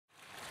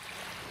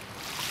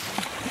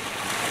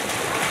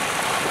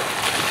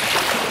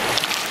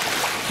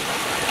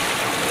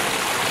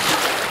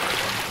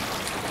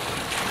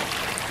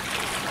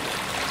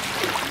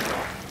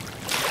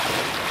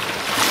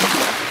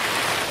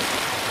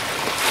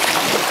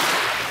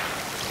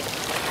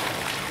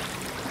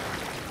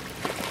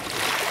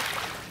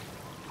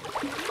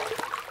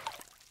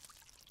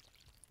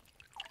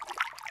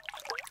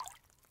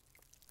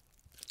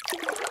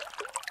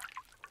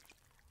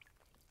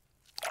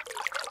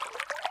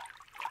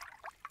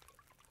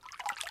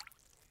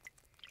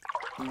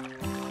We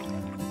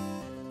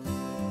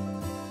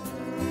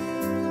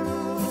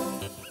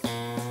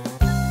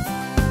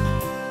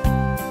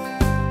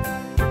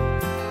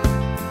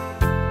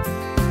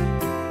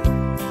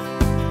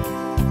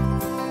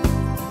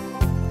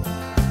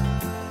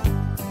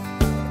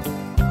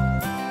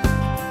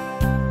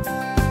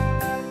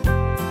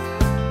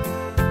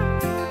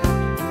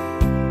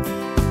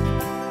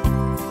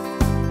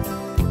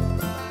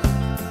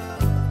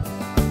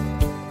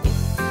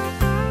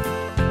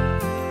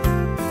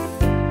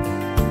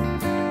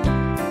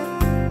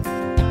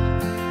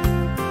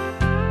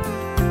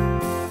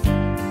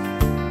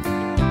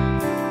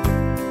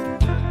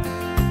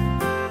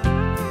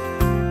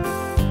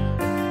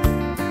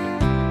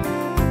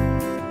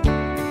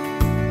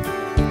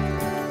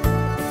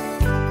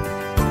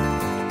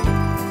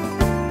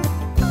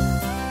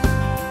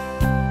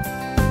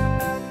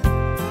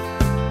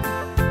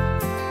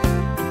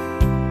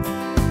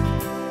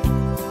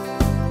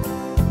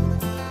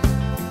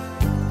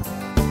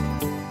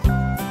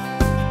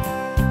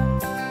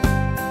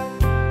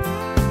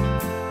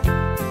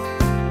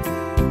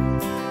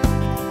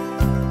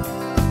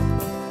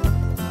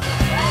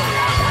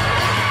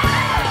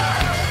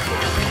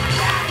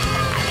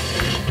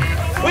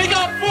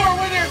got 4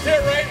 winners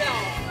here right now.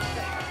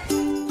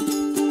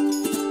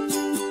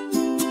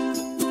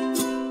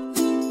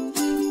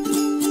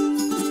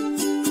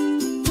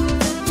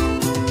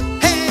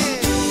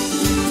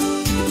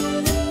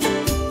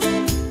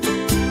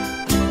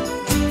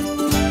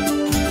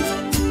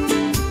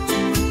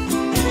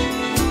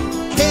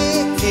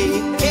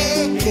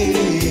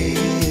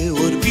 Hey,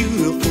 what a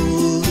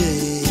beautiful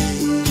day.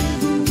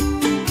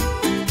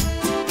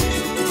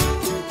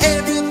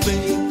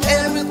 Everything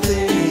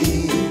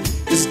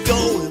is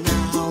going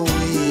our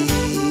way.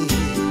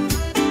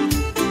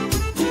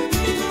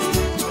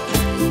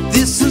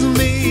 This is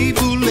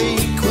Mabel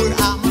Lake, where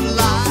I'm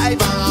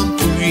alive, I'm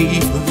free.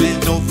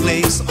 There's no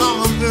place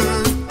on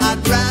earth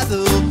I'd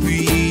rather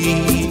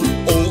be.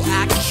 Oh,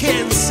 I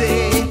can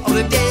say on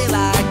a day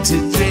like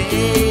today.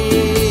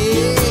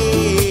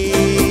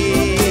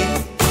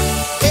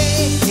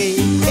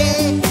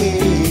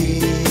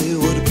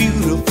 What a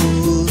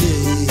beautiful day.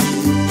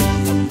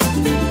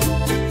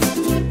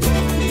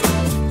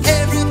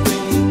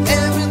 Everything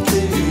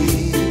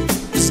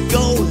is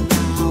going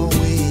our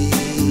way.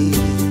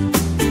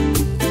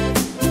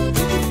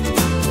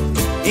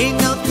 Ain't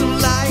nothing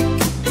like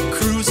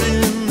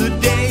cruising the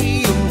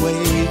day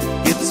away.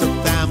 It's a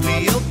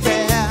family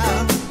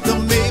affair, the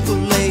Mabel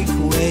Lake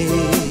way.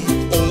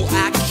 Oh,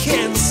 I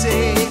can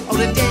say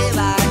on a day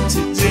like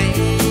today.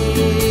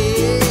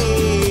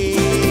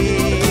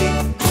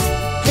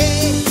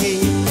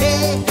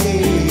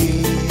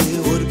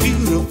 What a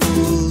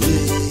beautiful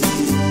day.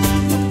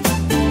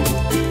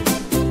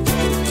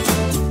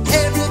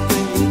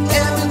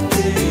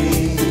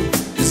 Everything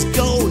is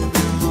going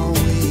our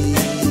way.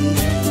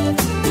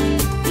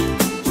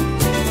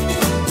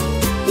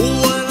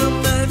 What a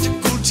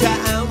magical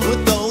time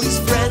with all these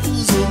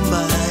friends of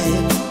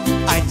mine.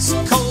 Ice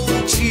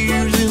cold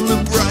cheers in the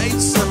bright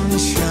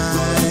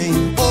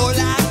sunshine. All I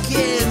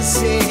can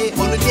say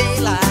on a day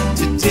like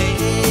today.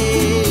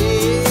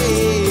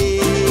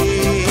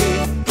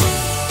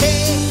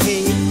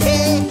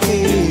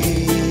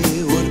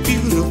 What a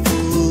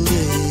beautiful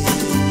day.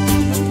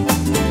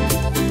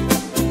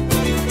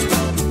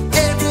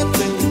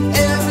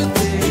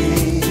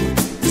 Everything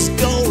is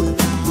going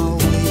our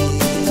way.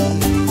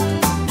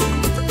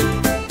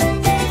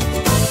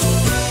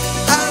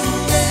 I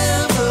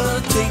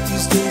never take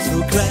these days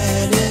for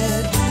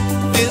granted.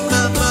 In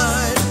my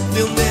mind,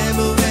 they'll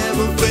never,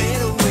 ever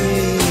fade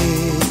away.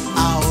 I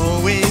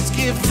always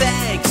give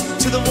thanks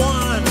to the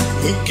one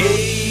who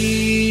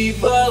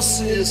gave us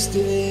this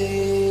day.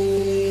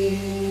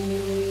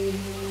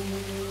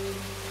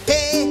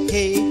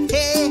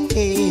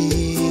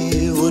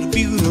 What a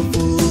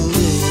beautiful